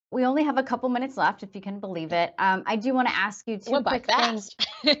We only have a couple minutes left, if you can believe it. I do want to ask you It two went by quick things.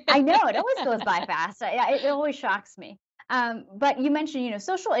 fast. I know it always goes by fast. It always shocks me. But you mentioned,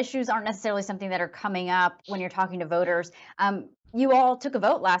 social issues aren't necessarily something that are coming up when you're talking to voters. You all took a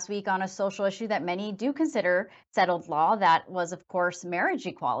vote last week on a social issue that many do consider settled law. That was, of course, marriage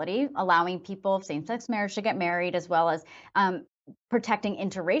equality, allowing people of same-sex marriage to get married, as well as protecting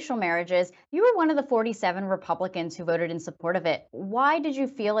interracial marriages. You were one of the 47 Republicans who voted in support of it. Why did you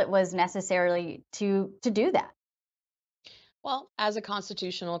feel it was necessarily to do that? Well, as a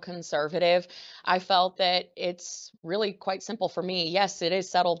constitutional conservative, I felt that it's really quite simple for me. Yes, it is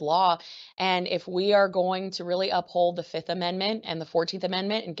settled law. And if we are going to really uphold the Fifth Amendment and the 14th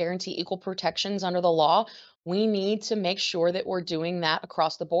Amendment and guarantee equal protections under the law, we need to make sure that we're doing that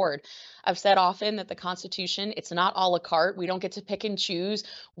across the board. I've said often that the Constitution, it's not a la carte. We don't get to pick and choose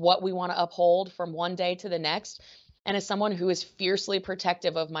what we want to uphold from one day to the next. And as someone who is fiercely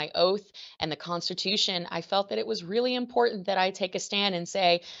protective of my oath and the Constitution, I felt that it was really important that I take a stand and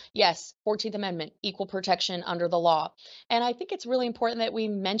say, yes, 14th Amendment, equal protection under the law. And I think it's really important that we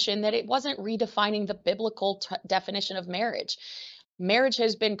mention that it wasn't redefining the biblical definition of marriage. Marriage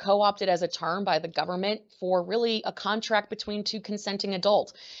has been co opted as a term by the government for really a contract between two consenting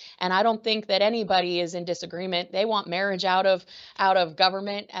adults. And I don't think that anybody is in disagreement. They want marriage out of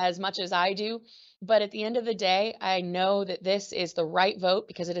government as much as I do. But at the end of the day, I know that this is the right vote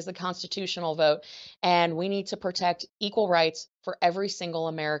because it is the constitutional vote. And we need to protect equal rights for every single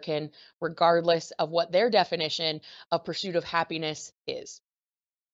American, regardless of what their definition of pursuit of happiness is.